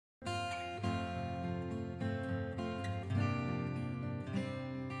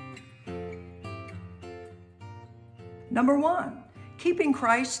Number 1, keeping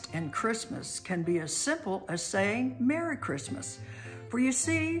Christ in Christmas can be as simple as saying Merry Christmas. For you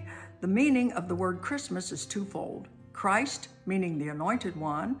see, the meaning of the word Christmas is twofold. Christ, meaning the Anointed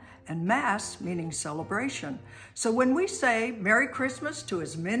One, and Mass, meaning celebration. So when we say Merry Christmas to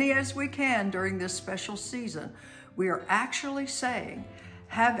as many as we can during this special season, we are actually saying,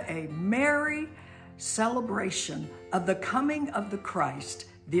 have a merry celebration of the coming of the Christ,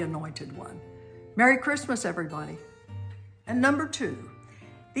 the Anointed One. Merry Christmas, everybody. And number 2,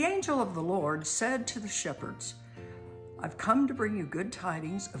 the angel of the Lord said to the shepherds, I've come to bring you good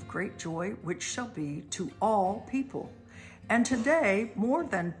tidings of great joy, which shall be to all people. And today, more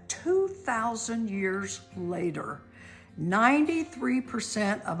than 2,000 years later,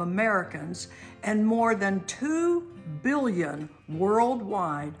 93% of Americans and more than 2 billion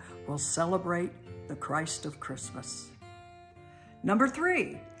worldwide will celebrate the Christ of Christmas. Number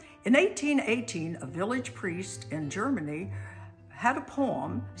 3, in 1818, a village priest in Germany had a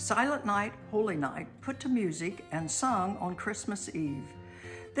poem, Silent Night, Holy Night, put to music and sung on Christmas Eve.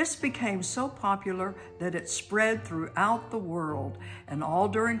 This became so popular that it spread throughout the world, and all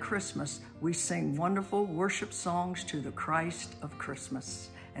during Christmas, we sing wonderful worship songs to the Christ of Christmas,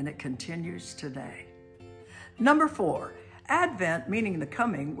 and it continues today. Number 4, Advent, meaning the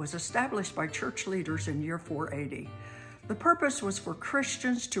coming, was established by church leaders in year 480. The purpose was for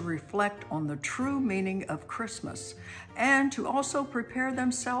Christians to reflect on the true meaning of Christmas and to also prepare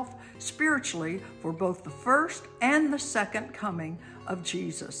themselves spiritually for both the first and the second coming of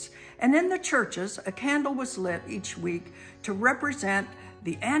Jesus. And in the churches, a candle was lit each week to represent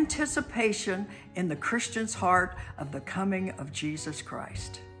the anticipation in the Christian's heart of the coming of Jesus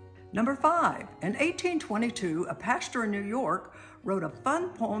Christ. Number 5, in 1822, a pastor in New York wrote a fun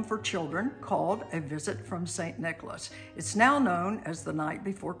poem for children called A Visit from St. Nicholas. It's now known as The Night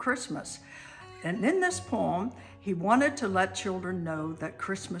Before Christmas. And in this poem, he wanted to let children know that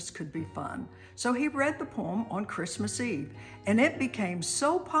Christmas could be fun. So he read the poem on Christmas Eve, and it became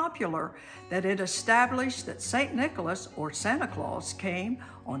so popular that it established that St. Nicholas, or Santa Claus, came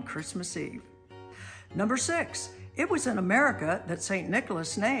on Christmas Eve. Number 6, it was in America that St.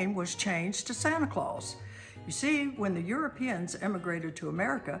 Nicholas' name was changed to Santa Claus. You see, when the Europeans immigrated to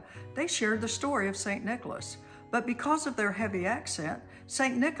America, they shared the story of St. Nicholas. But because of their heavy accent,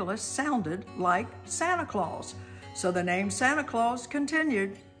 St. Nicholas sounded like Santa Claus. So the name Santa Claus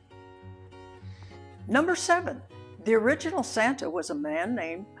continued. Number 7, the original Santa was a man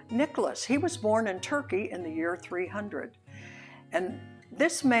named Nicholas. He was born in Turkey in the year 300. And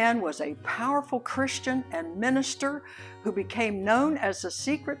this man was a powerful Christian and minister who became known as a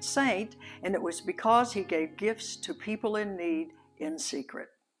secret saint, and it was because he gave gifts to people in need in secret.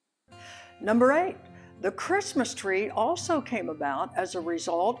 Number 8, the Christmas tree also came about as a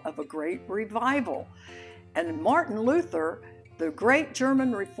result of a great revival. And Martin Luther, the great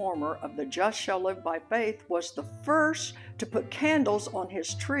German reformer of the just shall live by faith, was the first to put candles on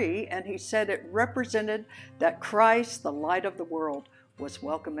his tree, and he said it represented that Christ, the light of the world, was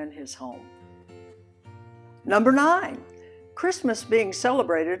welcome in his home. Number 9, Christmas being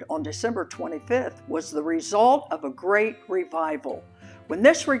celebrated on December 25th was the result of a great revival. When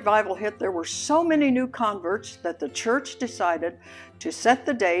this revival hit, there were so many new converts that the church decided to set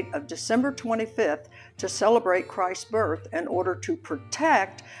the date of December 25th to celebrate Christ's birth in order to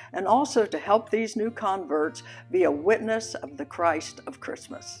protect and also to help these new converts be a witness of the Christ of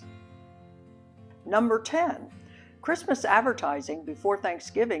Christmas. Number 10, Christmas advertising before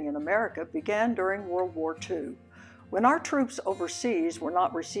Thanksgiving in America began during World War II. When our troops overseas were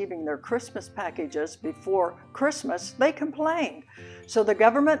not receiving their Christmas packages before Christmas, they complained. So the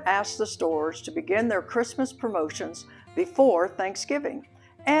government asked the stores to begin their Christmas promotions before Thanksgiving,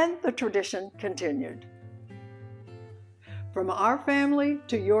 and the tradition continued. From our family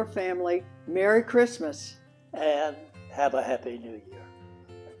to your family, Merry Christmas. And have a Happy New Year.